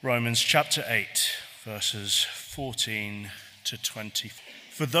Romans chapter 8, verses 14 to 20.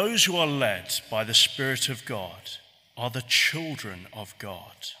 For those who are led by the Spirit of God are the children of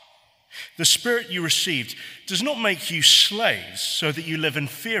God. The Spirit you received does not make you slaves so that you live in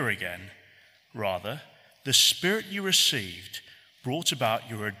fear again. Rather, the Spirit you received brought about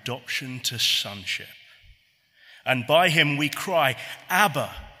your adoption to sonship. And by him we cry,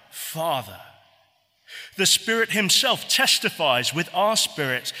 Abba, Father. The Spirit himself testifies with our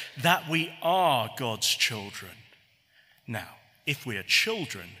spirit that we are God's children. Now, if we are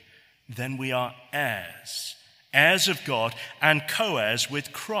children, then we are heirs, heirs of God and co-heirs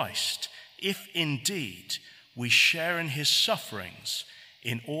with Christ, if indeed we share in his sufferings,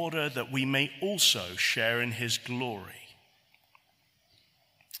 in order that we may also share in his glory.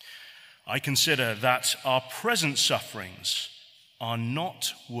 I consider that our present sufferings are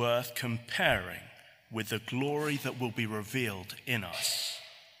not worth comparing with the glory that will be revealed in us.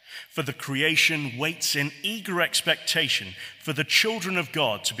 For the creation waits in eager expectation for the children of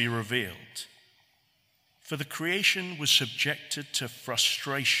God to be revealed. For the creation was subjected to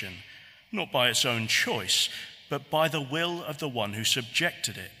frustration, not by its own choice, but by the will of the one who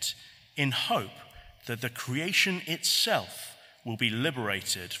subjected it, in hope that the creation itself will be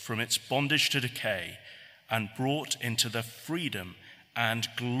liberated from its bondage to decay and brought into the freedom and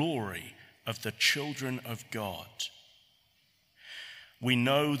glory of the children of God. We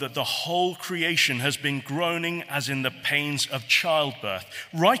know that the whole creation has been groaning as in the pains of childbirth,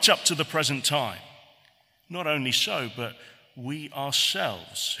 right up to the present time. Not only so, but we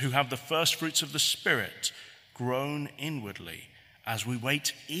ourselves, who have the first fruits of the Spirit, groan inwardly as we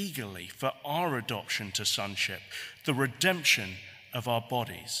wait eagerly for our adoption to sonship, the redemption of our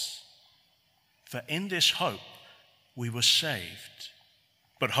bodies. For in this hope we were saved.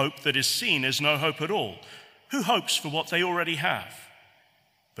 But hope that is seen is no hope at all. Who hopes for what they already have?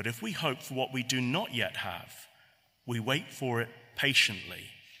 But if we hope for what we do not yet have, we wait for it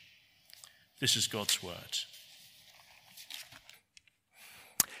patiently. This is God's word.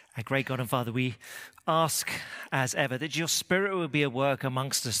 Our great God and Father, we ask as ever that your Spirit will be at work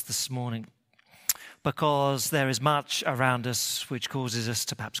amongst us this morning, because there is much around us which causes us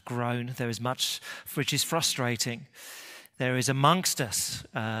to perhaps groan. There is much which is frustrating. There is amongst us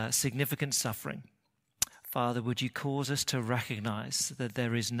significant suffering. Father, would you cause us to recognize that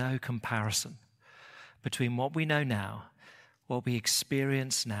there is no comparison between what we know now, what we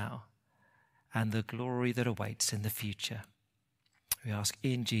experience now, and the glory that awaits in the future. We ask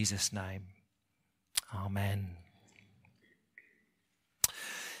in Jesus' name. Amen.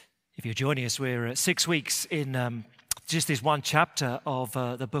 If you're joining us, we're 6 weeks in just this one chapter of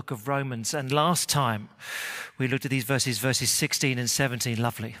the book of Romans. And last time we looked at these verses 16 and 17.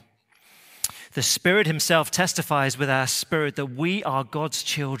 Lovely. The Spirit himself testifies with our spirit that we are God's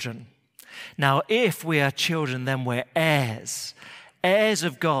children. Now, if we are children, then we're heirs, heirs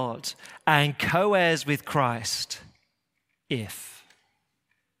of God and co-heirs with Christ. If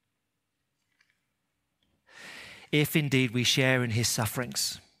indeed we share in his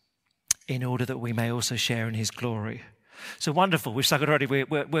sufferings, in order that we may also share in his glory. So wonderful. We've sung it already.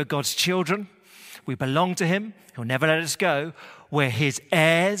 We're God's children. We belong to him. He'll never let us go. We're his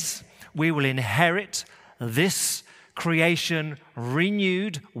heirs. We will inherit this creation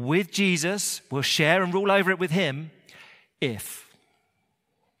renewed with Jesus. We'll share and rule over it with him if.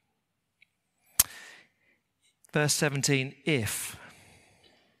 Verse 17, if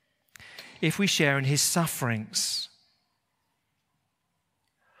we share in his sufferings.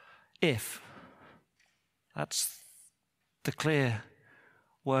 If. That's the clear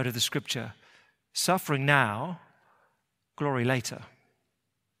word of the scripture. Suffering now, glory later.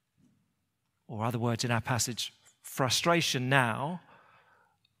 Or other words in our passage, frustration now,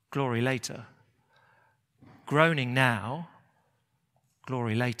 glory later. Groaning now,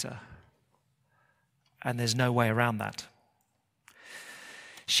 glory later. And there's no way around that.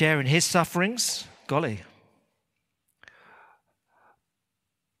 Share in his sufferings, golly.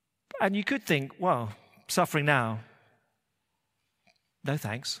 And you could think, well, suffering now, no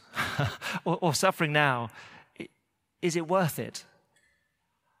thanks. or suffering now, is it worth it?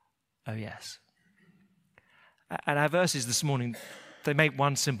 Oh, yes. And our verses this morning, they make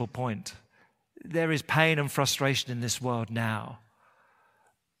one simple point. There is pain and frustration in this world now.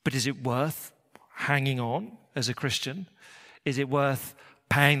 But is it worth hanging on as a Christian? Is it worth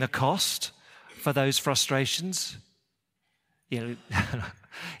paying the cost for those frustrations?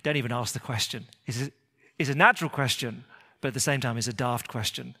 Don't even ask the question. It's a natural question, but at the same time, it's a daft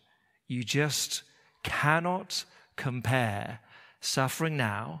question. You just cannot compare suffering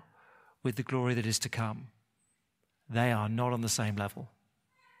now with the glory that is to come. They are not on the same level.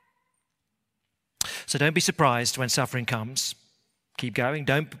 So don't be surprised when suffering comes. Keep going.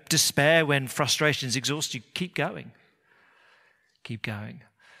 Don't despair when frustrations exhaust you. Keep going. Keep going.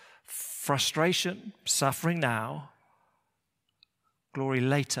 Frustration, suffering now, glory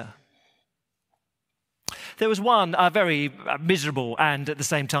later. There was one very miserable and at the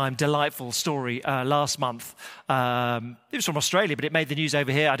same time delightful story last month. It was from Australia, but it made the news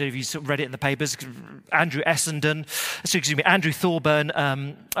over here. I don't know if you read it in the papers. Andrew Thorburn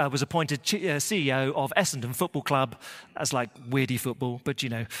was appointed CEO of Essendon Football Club. That's like weirdy football, but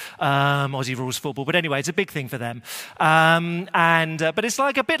Aussie rules football. But anyway, it's a big thing for them. But it's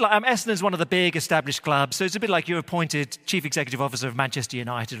like a bit like Essendon's one of the big established clubs, so it's a bit like you're appointed Chief Executive Officer of Manchester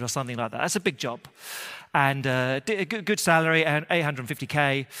United or something like that. That's a big job. And a good salary, and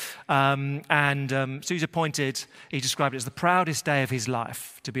 $850K. So he's appointed, he described it as the proudest day of his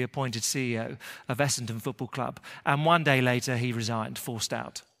life to be appointed CEO of Essendon Football Club. And one day later, he resigned, forced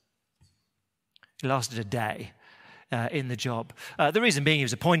out. It lasted a day in the job. The reason being he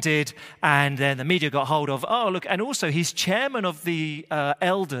was appointed, and then the media got hold of, and also he's chairman of the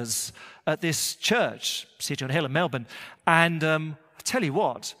elders at this church, City on Hill in Melbourne. And I tell you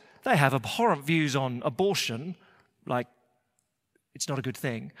what, they have abhorrent views on abortion, like it's not a good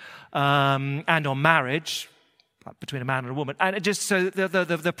thing, and on marriage, like between a man and a woman. And it just so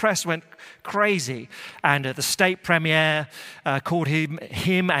the press went crazy, and the state premier called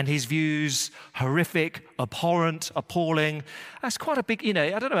him and his views horrific, abhorrent, appalling. That's quite a big,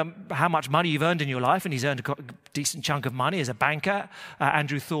 I don't know how much money you've earned in your life, and he's earned a decent chunk of money as a banker,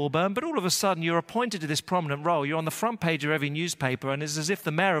 Andrew Thorburn, but all of a sudden you're appointed to this prominent role. You're on the front page of every newspaper, and it's as if the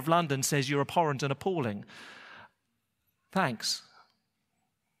mayor of London says you're abhorrent and appalling. Thanks.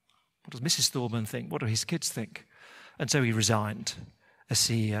 What does Mrs. Thorburn think? What do his kids think? And so he resigned as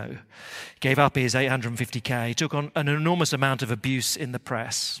CEO, gave up his $850K, took on an enormous amount of abuse in the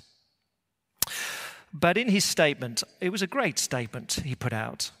press. But in his statement, it was a great statement he put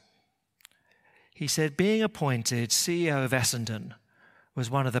out. He said, being appointed CEO of Essendon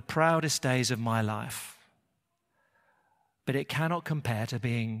was one of the proudest days of my life, but it cannot compare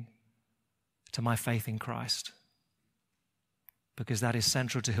to my faith in Christ, because that is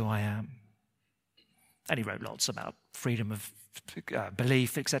central to who I am. And he wrote lots about freedom of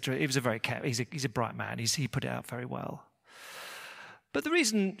belief, etc. He was he's a bright man. He put it out very well. But the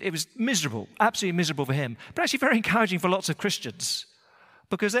reason it was miserable, absolutely miserable for him, but actually very encouraging for lots of Christians,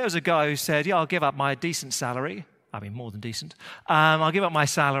 because there was a guy who said, I'll give up my decent salary. I mean, more than decent. I'll give up my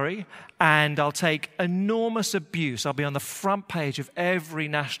salary and I'll take enormous abuse. I'll be on the front page of every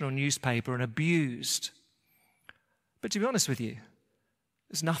national newspaper and abused. But to be honest with you,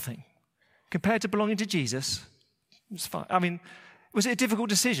 it's nothing. Compared to belonging to Jesus, it's fine. I mean, was it a difficult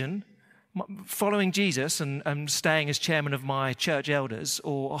decision, following Jesus and staying as chairman of my church elders,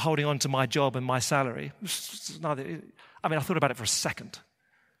 or holding on to my job and my salary? I thought about it for a second.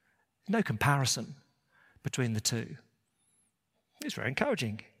 No comparison between the two. It's very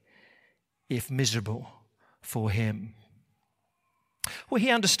encouraging, if miserable for him. Well, he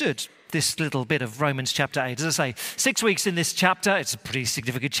understood this little bit of Romans chapter 8. As I say, 6 weeks in this chapter. It's a pretty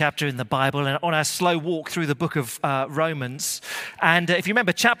significant chapter in the Bible, and on our slow walk through the book of Romans. And if you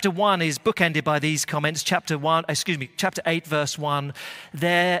remember, chapter 1 is bookended by these comments. Chapter 8, verse 1.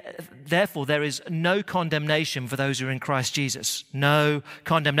 Therefore, there is no condemnation for those who are in Christ Jesus. No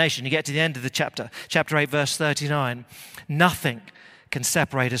condemnation. You get to the end of the chapter. Chapter 8, verse 39. Nothing can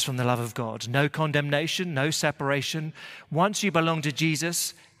separate us from the love of God. No condemnation, no separation. Once you belong to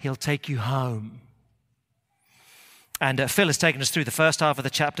Jesus, he'll take you home. And Phil has taken us through the first half of the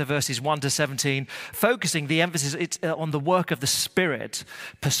chapter, verses 1 to 17, focusing the emphasis on the work of the Spirit,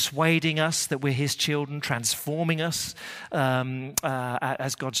 persuading us that we're his children, transforming us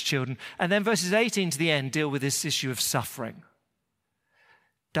as God's children. And then verses 18 to the end deal with this issue of suffering.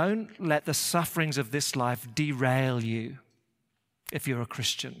 Don't let the sufferings of this life derail you. If you're a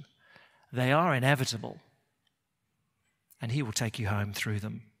Christian, they are inevitable, and he will take you home through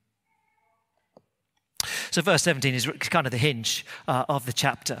them. So verse 17 is kind of the hinge of the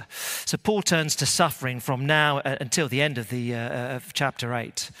chapter. So Paul turns to suffering from now until the end of the of chapter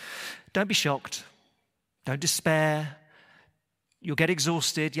 8. Don't be shocked. Don't despair. You'll get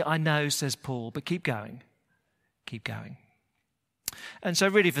exhausted. Yeah, I know, says Paul, but keep going. Keep going. And so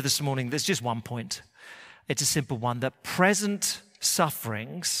really for this morning, there's just one point. It's a simple one, that present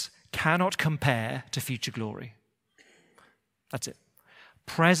sufferings cannot compare to future glory. That's it.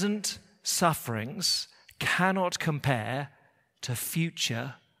 Present sufferings cannot compare to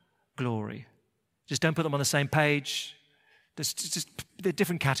future glory. Just don't put them on the same page. They're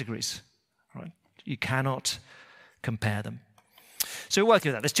different categories. Right? You cannot compare them. So we'll work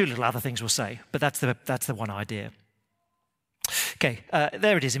through that. There's two little other things we'll say, but that's the one idea. Okay,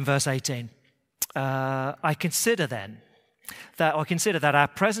 there it is in verse 18. I consider that our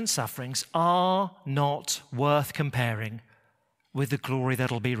present sufferings are not worth comparing with the glory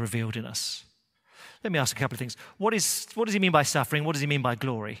that will be revealed in us. Let me ask a couple of things. What does he mean by suffering? What does he mean by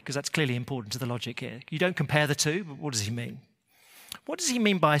glory? Because that's clearly important to the logic here. You don't compare the two, but what does he mean? What does he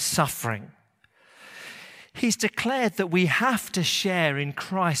mean by suffering? He's declared that we have to share in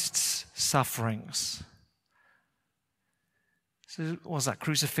Christ's sufferings. So was that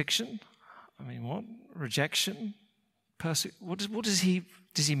crucifixion? I mean, what? Rejection? What does he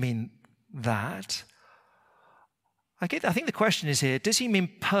mean that? I think the question is here, does he mean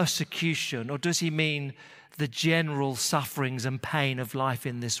persecution or does he mean the general sufferings and pain of life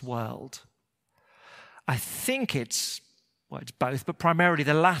in this world? I think it's both, but primarily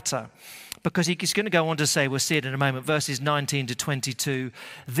the latter, because he's going to go on to say, we'll see it in a moment, verses 19 to 22,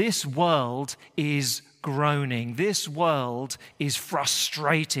 this world is groaning, this world is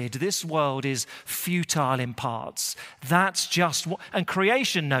frustrated, this world is futile in parts. That's just what, and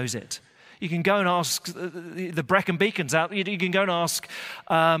creation knows it. You can go and ask the Brecon Beacons out. You can go and ask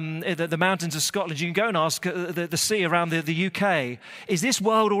the mountains of Scotland. You can go and ask the sea around the UK. Is this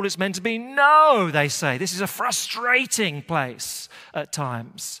world all it's meant to be? No, they say. This is a frustrating place at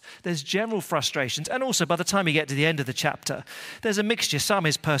times. There's general frustrations. And also, by the time you get to the end of the chapter, there's a mixture. Some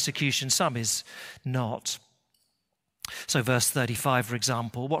is persecution, some is not. So verse 35, for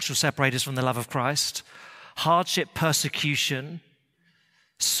example, what shall separate us from the love of Christ? Hardship, persecution,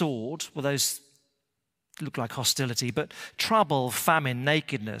 sword, well, those look like hostility, but trouble, famine,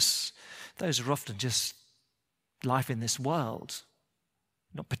 nakedness, those are often just life in this world.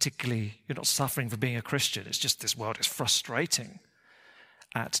 Not particularly, you're not suffering for being a Christian, it's just this world is frustrating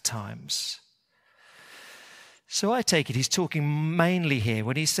at times. So I take it he's talking mainly here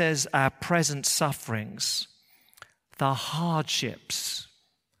when he says our present sufferings, the hardships,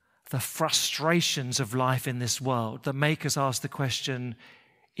 the frustrations of life in this world that make us ask the question,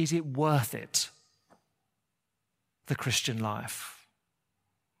 is it worth it, the Christian life?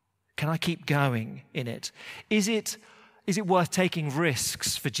 Can I keep going in it? Is it worth taking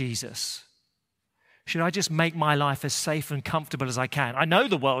risks for Jesus? Should I just make my life as safe and comfortable as I can? I know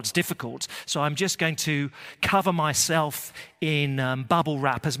the world's difficult, so I'm just going to cover myself in bubble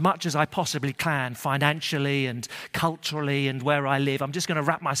wrap as much as I possibly can, financially and culturally and where I live. I'm just going to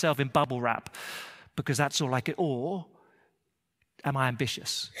wrap myself in bubble wrap because that's all I can. Or am I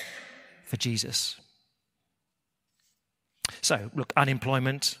ambitious for Jesus? So, look,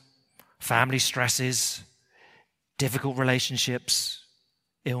 unemployment, family stresses, difficult relationships,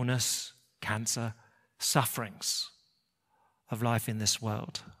 illness, cancer, sufferings of life in this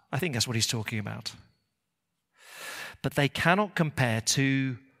world. I think that's what he's talking about. But they cannot compare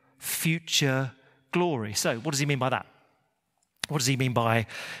to future glory. So, what does he mean by that? What does he mean by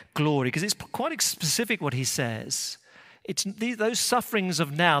glory? Because it's quite specific what he says. Those sufferings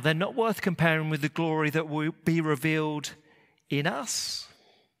of now, they're not worth comparing with the glory that will be revealed in us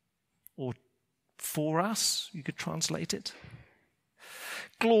or for us, you could translate it.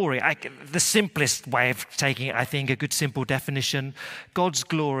 Glory, the simplest way of taking it, I think, a good simple definition, God's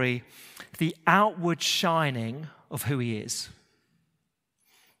glory, the outward shining of who he is.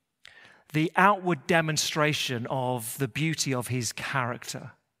 The outward demonstration of the beauty of his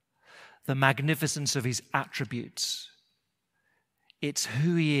character, the magnificence of his attributes. It's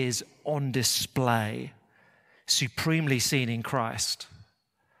who he is on display, supremely seen in Christ.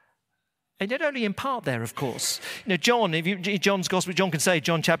 And yet only in part there, of course. You know, John, if you John's Gospel, John can say,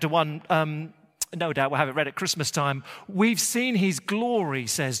 John chapter 1, no doubt we'll have it read at Christmas time. We've seen his glory,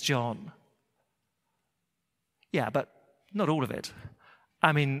 says John. Yeah, but not all of it.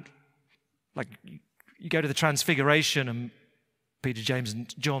 I mean, like you go to the Transfiguration and Peter, James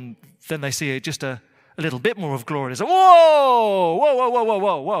and John, then they see just a little bit more of glory. They say, whoa, whoa, whoa, whoa, whoa,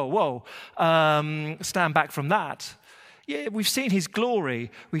 whoa, whoa, whoa. Stand back from that. Yeah, we've seen his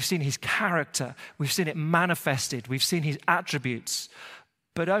glory. We've seen his character. We've seen it manifested. We've seen his attributes,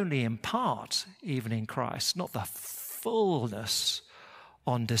 but only in part, even in Christ, not the fullness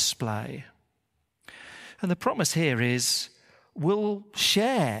on display. And the promise here is we'll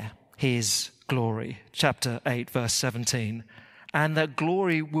share his glory, chapter 8, verse 17, and that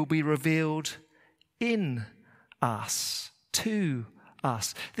glory will be revealed in us, to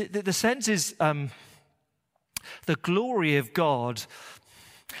us. The sense is the glory of God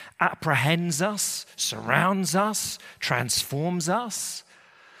apprehends us, surrounds us, transforms us.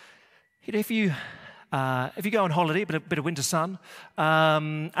 You know, if you If you go on holiday, a bit of winter sun,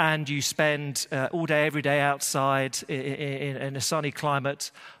 and you spend all day, every day outside in a sunny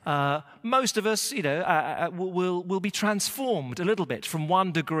climate, most of us, will be transformed a little bit from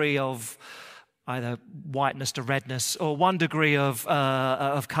one degree of either whiteness to redness, or one degree of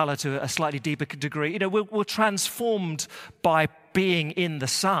colour to a slightly deeper degree. We're transformed by being in the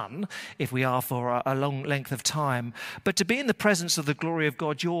sun, if we are for a long length of time. But to be in the presence of the glory of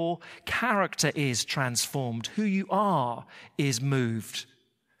God, your character is transformed. Who you are is moved,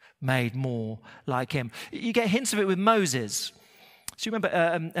 made more like him. You get hints of it with Moses. So you remember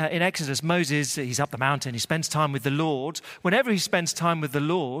in Exodus, Moses, he's up the mountain, he spends time with the Lord. Whenever he spends time with the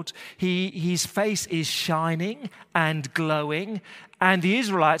Lord, his face is shining and glowing, and the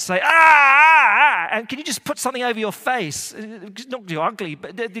Israelites say, and can you just put something over your face? It's not too ugly,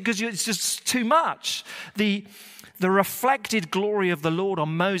 but because it's just too much. The reflected glory of the Lord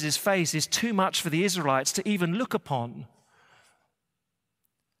on Moses' face is too much for the Israelites to even look upon.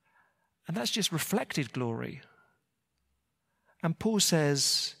 And that's just reflected glory. And Paul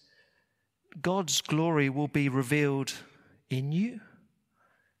says, God's glory will be revealed in you.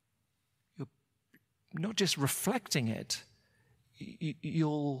 You're not just reflecting it,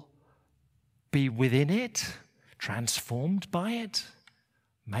 you'll be within it, transformed by it,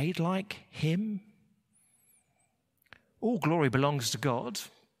 made like him. All glory belongs to God,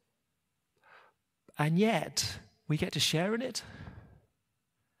 and yet we get to share in it.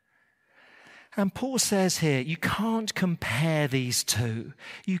 And Paul says here, you can't compare these two.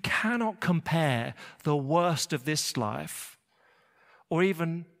 You cannot compare the worst of this life, or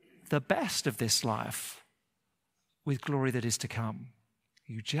even the best of this life, with glory that is to come.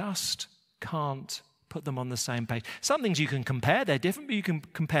 You just can't put them on the same page. Some things you can compare, they're different, but you can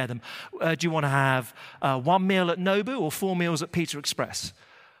compare them. Do you want to have one meal at Nobu or 4 meals at Pizza Express?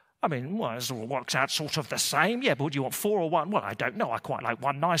 I mean, well, it all works out sort of the same. Yeah, but do you want 4 or 1? Well, I don't know. I quite like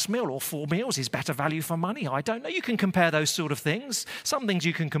one nice meal, or 4 meals is better value for money. I don't know. You can compare those sort of things. Some things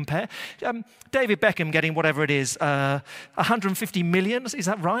you can compare. David Beckham getting whatever it is, 150 million, is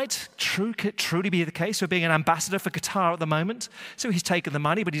that right? Truly be the case for being an ambassador for Qatar at the moment. So he's taken the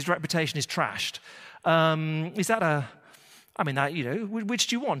money, but his reputation is trashed. Is that which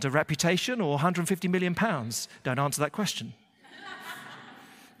do you want, a reputation or 150 million pounds? Don't answer that question.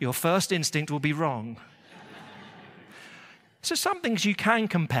 Your first instinct will be wrong. So some things you can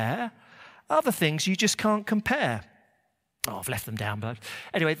compare, other things you just can't compare. Oh, I've left them down, but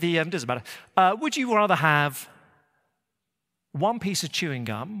anyway, doesn't matter. Would you rather have 1 piece of chewing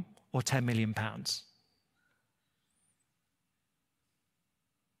gum or 10 million pounds?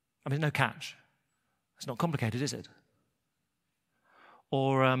 I mean, no catch. It's not complicated, is it?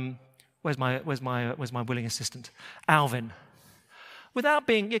 Or where's my willing assistant, Alvin? Without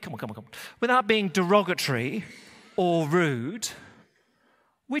being, come on. Without being derogatory or rude,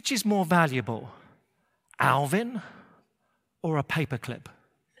 which is more valuable, Alvin or a paperclip?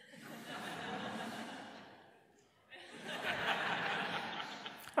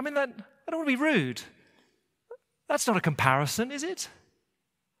 I mean, I don't want to be rude. That's not a comparison, is it?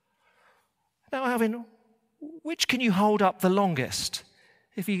 Now, Alvin, which can you hold up the longest?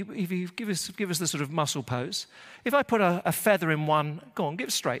 If you give us the sort of muscle pose. If I put a feather in one, go on, give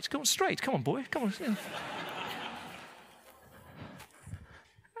it straight. Go on, straight. Come on, boy. Come on.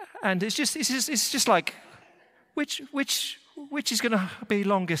 And it's just like, which is going to be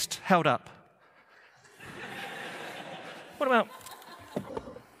longest held up? What about?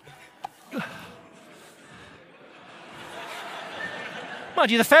 Mind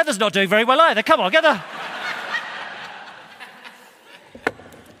you, the feather's not doing very well either. Come on, get the.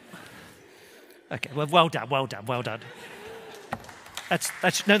 Okay, well done.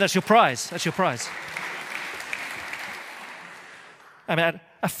 That's your prize. That's your prize. I mean,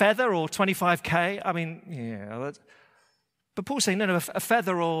 a feather or 25k. I mean, yeah. But Paul's saying, no, a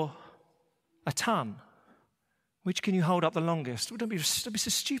feather or a ton. Which can you hold up the longest? Well, don't be so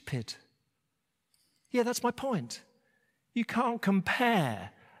stupid. Yeah, that's my point. You can't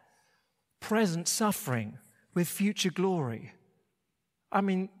compare present suffering with future glory. I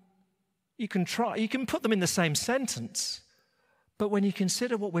mean, you can put them in the same sentence, but when you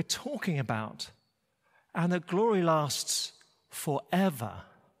consider what we're talking about, and that glory lasts forever,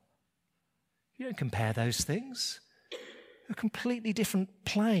 you don't compare those things. A completely different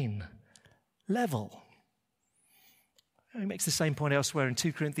plane, level. And he makes the same point elsewhere in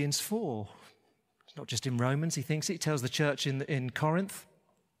 2 Corinthians 4. It's not just in Romans, he thinks it tells the church in Corinth,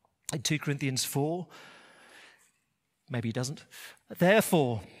 in 2 Corinthians 4. Maybe he doesn't.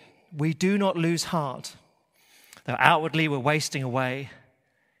 Therefore, we do not lose heart. Though outwardly we're wasting away,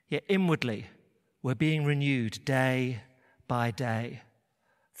 yet inwardly we're being renewed day by day.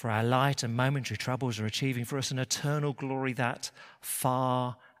 For our light and momentary troubles are achieving for us an eternal glory that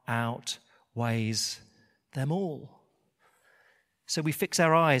far outweighs them all. So we fix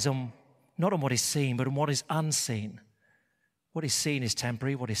our eyes on not on what is seen, but on what is unseen. What is seen is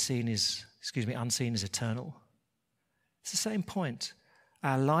temporary, what is unseen is eternal. It's the same point.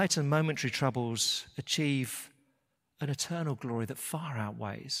 Our light and momentary troubles achieve an eternal glory that far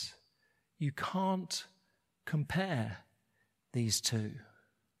outweighs. You can't compare these two.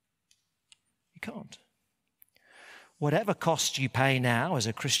 You can't. Whatever cost you pay now as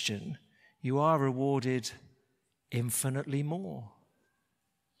a Christian, you are rewarded infinitely more.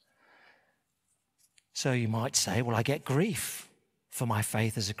 So you might say, well, I get grief for my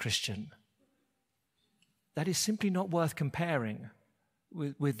faith as a Christian. That is simply not worth comparing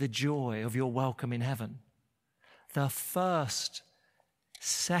with the joy of your welcome in heaven. The first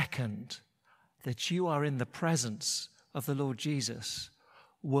second that you are in the presence of the Lord Jesus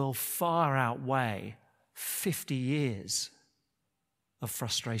will far outweigh 50 years of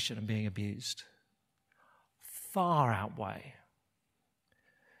frustration and being abused. Far outweigh.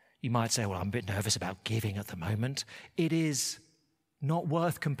 You might say, well, I'm a bit nervous about giving at the moment. It is not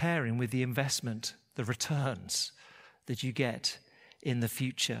worth comparing with the investment, the returns that you get in the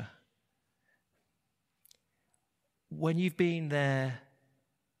future. When you've been there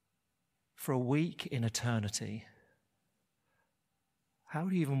for a week in eternity, how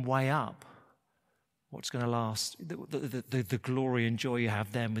do you even weigh up what's going to last, the glory and joy you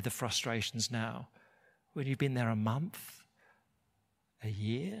have then with the frustrations now? When you've been there a month, a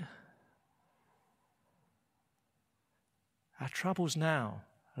year? Our troubles now,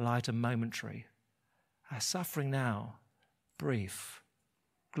 light and momentary. Our suffering now, brief.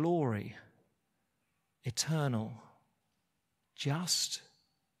 Glory, eternal. Just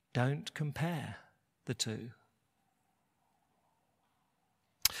don't compare the two.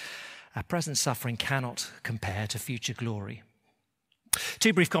 Our present suffering cannot compare to future glory.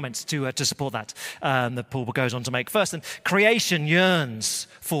 Two brief comments to support that Paul goes on to make. First, creation yearns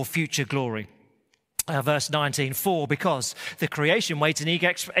for future glory. Verse 19, for because the creation waits in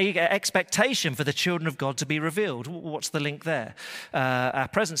eager expectation for the children of God to be revealed. What's the link there? Our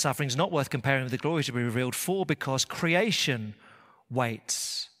present suffering is not worth comparing with the glory to be revealed, for because creation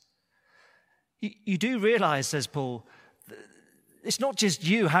waits. You do realize, says Paul, it's not just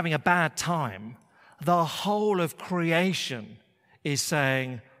you having a bad time. The whole of creation is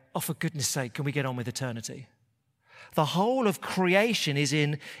saying, oh, for goodness sake, can we get on with eternity? The whole of creation is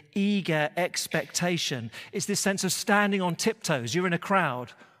in eager expectation. It's this sense of standing on tiptoes. You're in a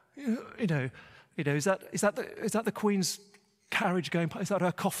crowd. Is that the Queen's carriage going by? Is that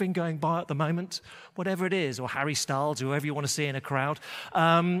her coffin going by at the moment? Whatever it is, or Harry Styles, whoever you want to see in a crowd.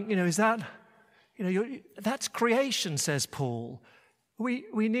 That's creation, says Paul. Are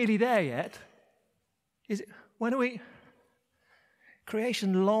we nearly there yet? When are we?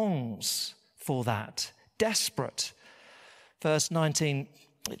 Creation longs for that, desperate. Verse 19,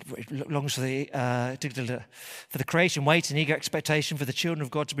 it longs for the creation, waits in eager expectation for the children of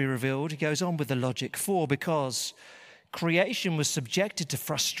God to be revealed. He goes on with the logic. For because creation was subjected to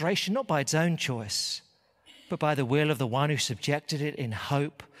frustration, not by its own choice, but by the will of the one who subjected it, in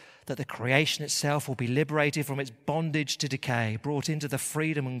hope that the creation itself will be liberated from its bondage to decay, brought into the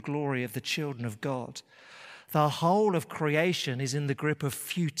freedom and glory of the children of God. The whole of creation is in the grip of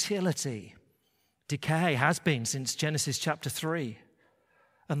futility. Decay has been since Genesis chapter 3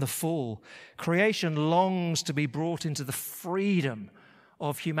 and the fall. Creation longs to be brought into the freedom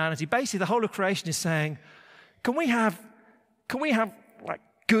of humanity. Basically, the whole of creation is saying, can we have like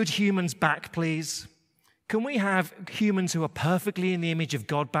good humans back, please? Can we have humans who are perfectly in the image of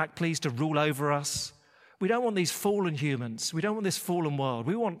God back, please, to rule over us? We don't want these fallen humans. We don't want this fallen world.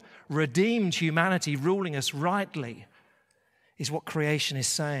 We want redeemed humanity ruling us rightly, is what creation is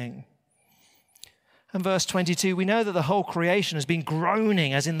saying. And verse 22, we know that the whole creation has been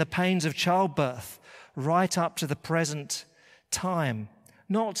groaning as in the pains of childbirth right up to the present time.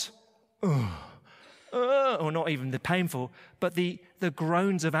 Not, or not even the painful, but the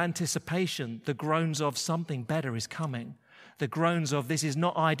groans of anticipation, the groans of something better is coming. The groans of this is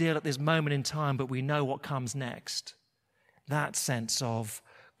not ideal at this moment in time, but we know what comes next. That sense of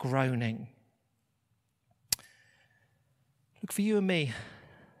groaning. Look, for you and me,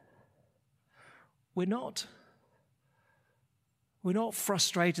 we're not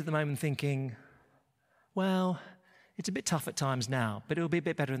frustrated at the moment thinking, well, it's a bit tough at times now, but it'll be a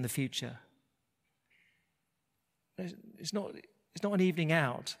bit better in the future. It's not an evening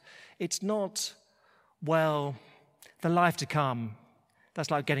out. It's not, well, the life to come, That's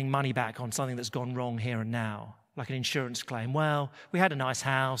like getting money back on something that's gone wrong here and now, like an insurance claim. Well, we had a nice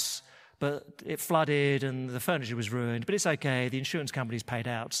house, but it flooded and the furniture was ruined, but it's okay, the insurance company's paid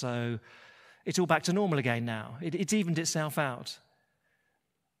out, so it's all back to normal again now. It's evened itself out.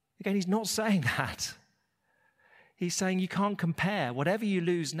 Again, he's not saying that. He's saying you can't compare. Whatever you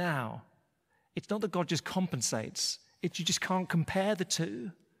lose now, it's not that God just compensates. It's you just can't compare the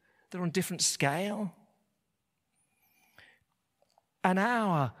two. They're on a different scale. And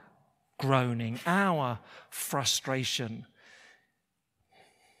our groaning, our frustration,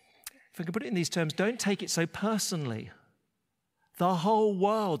 if I can put it in these terms, don't take it so personally. The whole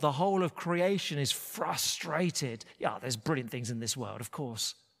world, the whole of creation is frustrated. Yeah, there's brilliant things in this world, of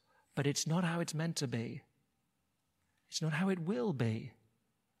course, but it's not how it's meant to be. It's not how it will be.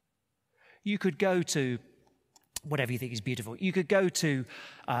 You could go to whatever you think is beautiful. You could go to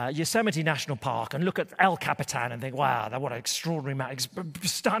Yosemite National Park and look at El Capitan and think, wow, what an extraordinary mountain,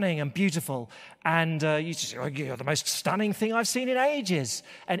 stunning and beautiful. And you just say, oh, you're the most stunning thing I've seen in ages.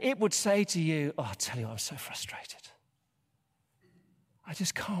 And it would say to you, oh, I tell you, I'm so frustrated. I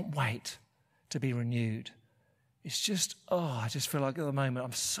just can't wait to be renewed. It's just, I just feel like at the moment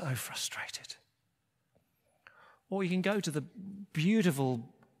I'm so frustrated. Or you can go to the beautiful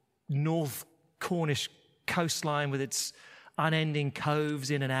North Cornish coastline with its unending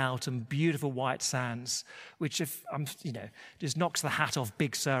coves in and out and beautiful white sands, which just knocks the hat off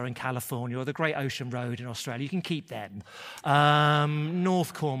Big Sur in California or the Great Ocean Road in Australia. You can keep them.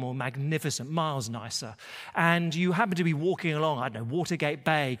 North Cornwall, magnificent, miles nicer. And you happen to be walking along, I don't know, Watergate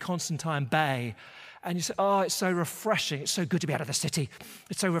Bay, Constantine Bay, and you say, oh, it's so refreshing. It's so good to be out of the city.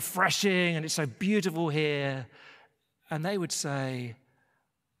 It's so refreshing and it's so beautiful here. And they would say,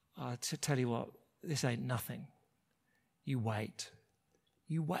 to tell you what, this ain't nothing. You wait.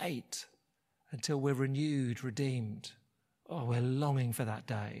 You wait until we're renewed, redeemed. Oh, we're longing for that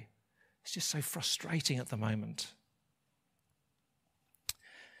day. It's just so frustrating at the moment.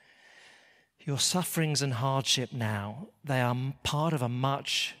 Your sufferings and hardship now, they are part of a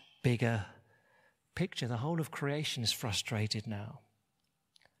much bigger picture. The whole of creation is frustrated now.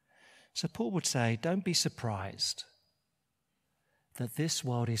 So Paul would say, don't be surprised that this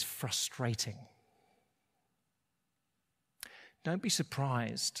world is frustrating. Don't be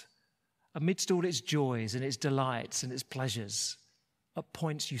surprised, amidst all its joys and its delights and its pleasures, at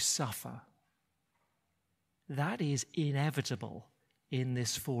points you suffer. That is inevitable in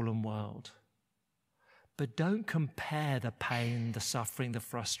this fallen world. But don't compare the pain, the suffering, the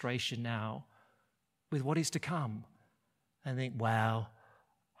frustration now with what is to come and think, well,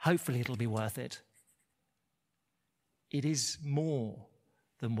 hopefully it'll be worth it. It is more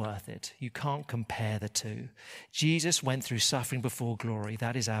than worth it. You can't compare the two. Jesus went through suffering before glory.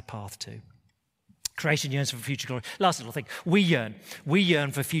 That is our path too. Creation yearns for future glory. Last little thing. We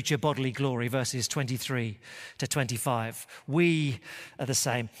yearn for future bodily glory, verses 23 to 25. We are the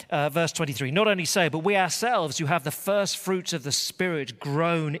same. Verse 23, not only so, but we ourselves who have the first fruits of the Spirit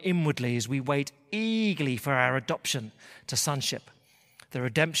groan inwardly as we wait eagerly for our adoption to sonship, the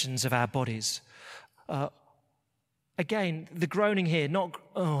redemptions of our bodies. Again, the groaning here, not,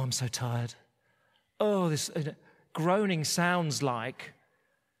 oh, I'm so tired. Oh, this groaning sounds like,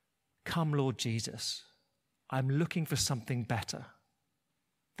 come, Lord Jesus, I'm looking for something better.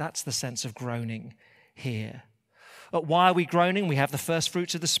 That's the sense of groaning here. Why are we groaning? We have the first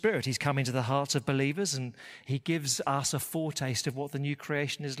fruits of the Spirit. He's come into the hearts of believers and he gives us a foretaste of what the new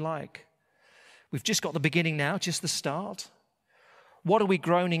creation is like. We've just got the beginning now, just the start. What are we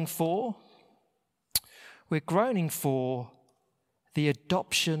groaning for? We're groaning for the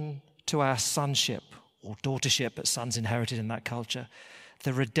adoption to our sonship or daughtership, but sons inherited in that culture,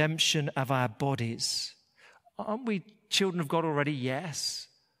 the redemption of our bodies. Aren't we children of God already? Yes,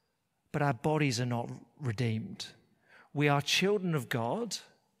 but our bodies are not redeemed. We are children of God,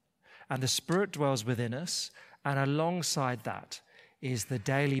 and the Spirit dwells within us, and alongside that is the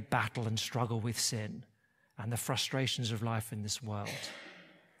daily battle and struggle with sin and the frustrations of life in this world.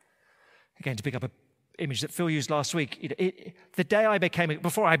 Again, to pick up a image that Phil used last week, the day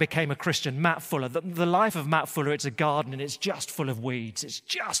before I became a Christian, Matt Fuller, the life of Matt Fuller, it's a garden and it's just full of weeds. It's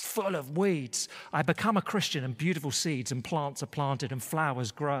just full of weeds. I become a Christian and beautiful seeds and plants are planted and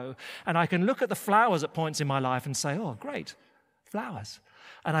flowers grow. And I can look at the flowers at points in my life and say, oh, great, flowers.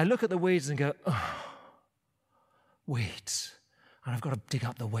 And I look at the weeds and go, oh, weeds. And I've got to dig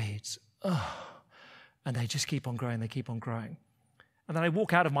up the weeds. Oh. And they just keep on growing, they keep on growing. And then I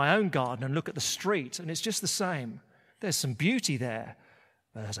walk out of my own garden and look at the street, and it's just the same. There's some beauty there,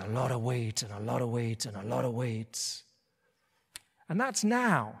 but there's a lot of weeds and a lot of weeds and a lot of weeds. And that's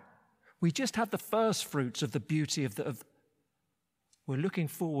now. We just have the first fruits of the beauty of We're looking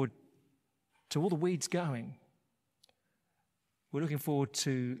forward to all the weeds going. We're looking forward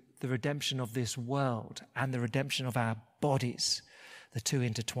to the redemption of this world and the redemption of our bodies, the two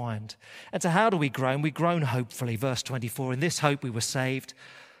intertwined. And so how do we groan? We groan hopefully, verse 24. In this hope we were saved.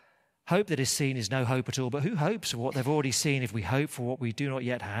 Hope that is seen is no hope at all, but who hopes for what they've already seen? If we hope for what we do not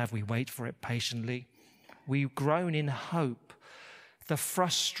yet have, we wait for it patiently. We groan in hope. The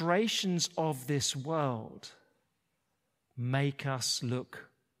frustrations of this world make us look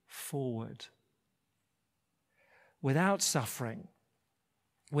forward. Without suffering,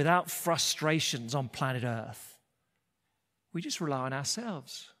 without frustrations on planet Earth, we just rely on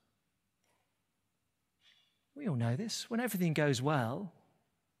ourselves. We all know this. When everything goes well,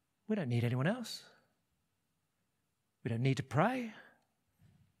 we don't need anyone else. We don't need to pray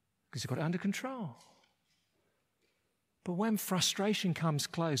because we've got it under control. But when frustration comes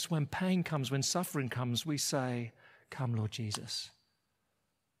close, when pain comes, when suffering comes, we say, "Come, Lord Jesus.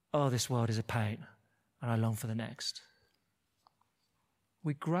 Oh, this world is a pain, and I long for the next."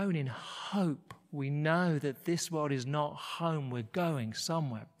 We groan in hope. We know that this world is not home. We're going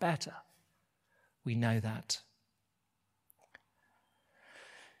somewhere better. We know that.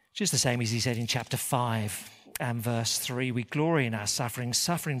 Just the same as he said in chapter 5 and verse 3, we glory in our suffering.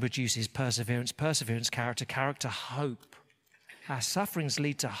 Suffering produces perseverance, perseverance, character, character, hope. Our sufferings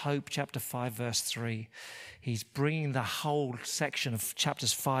lead to hope, chapter 5, verse 3. He's bringing the whole section of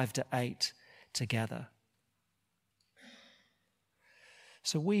chapters 5 to 8 together.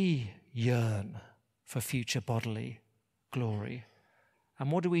 So we yearn for future bodily glory.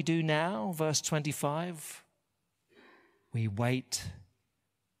 And what do we do now? Verse 25, we wait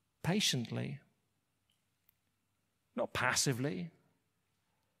patiently. Not passively,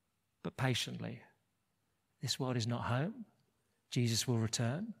 but patiently. This world is not home. Jesus will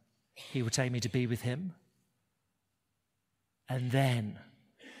return. He will take me to be with him. And then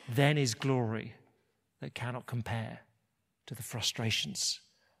is glory that cannot compare to the frustrations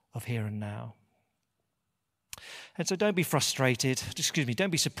of here and now. And so don't be frustrated,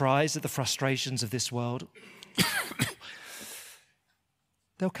 don't be surprised at the frustrations of this world.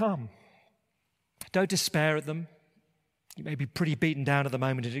 They'll come. Don't despair at them. You may be pretty beaten down at the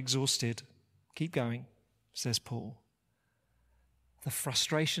moment and exhausted. Keep going, says Paul. The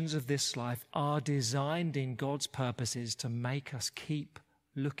frustrations of this life are designed in God's purposes to make us keep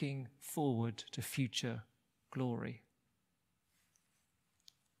looking forward to future glory.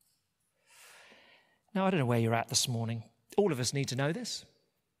 Now, I don't know where you're at this morning. All of us need to know this.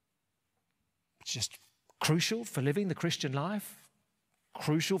 It's just crucial for living the Christian life,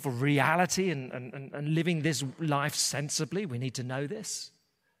 crucial for reality and living this life sensibly. We need to know this.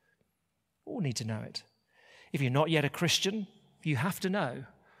 All need to know it. If you're not yet a Christian, you have to know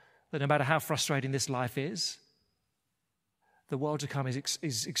that no matter how frustrating this life is, the world to come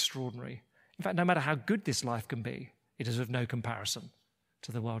is extraordinary. In fact, no matter how good this life can be, it is of no comparison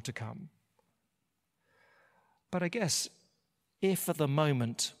to the world to come. But I guess if at the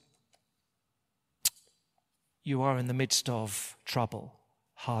moment you are in the midst of trouble,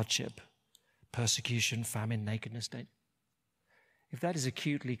 hardship, persecution, famine, nakedness, if that is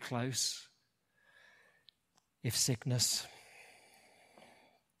acutely close, if sickness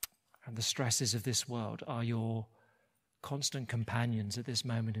and the stresses of this world are your constant companions at this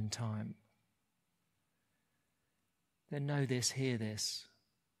moment in time, then know this, hear this,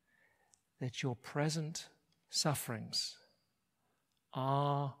 that your present sufferings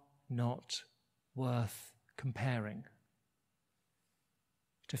are not worth comparing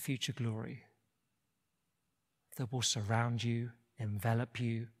to future glory that will surround you, envelop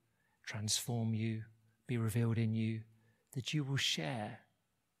you, transform you, be revealed in you, that you will share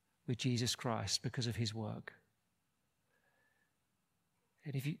with Jesus Christ because of his work.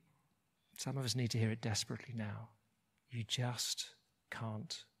 And some of us need to hear it desperately now. You just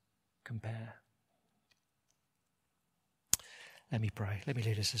can't compare. Let me pray. Let me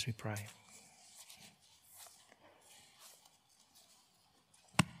lead us as we pray.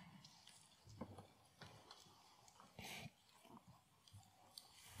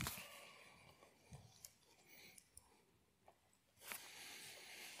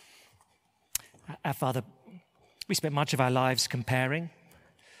 Our Father, we spend much of our lives comparing.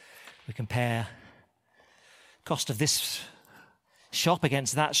 We compare cost of this shop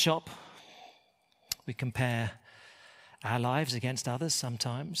against that shop. We compare our lives against others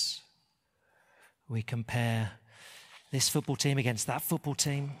sometimes. We compare this football team against that football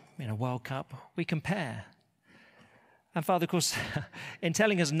team in a World Cup. We compare. And Father, of course, in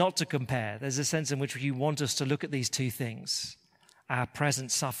telling us not to compare, there's a sense in which you want us to look at these two things, our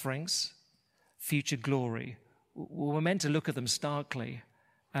present sufferings, future glory, we're meant to look at them starkly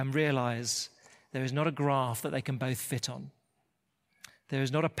and realize there is not a graph that they can both fit on. There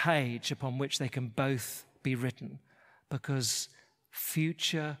is not a page upon which they can both be written, because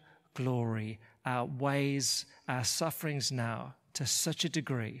future glory outweighs our sufferings now to such a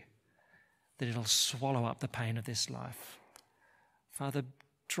degree that it'll swallow up the pain of this life. Father,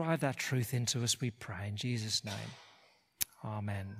 drive that truth into us, we pray, in Jesus' name. Amen.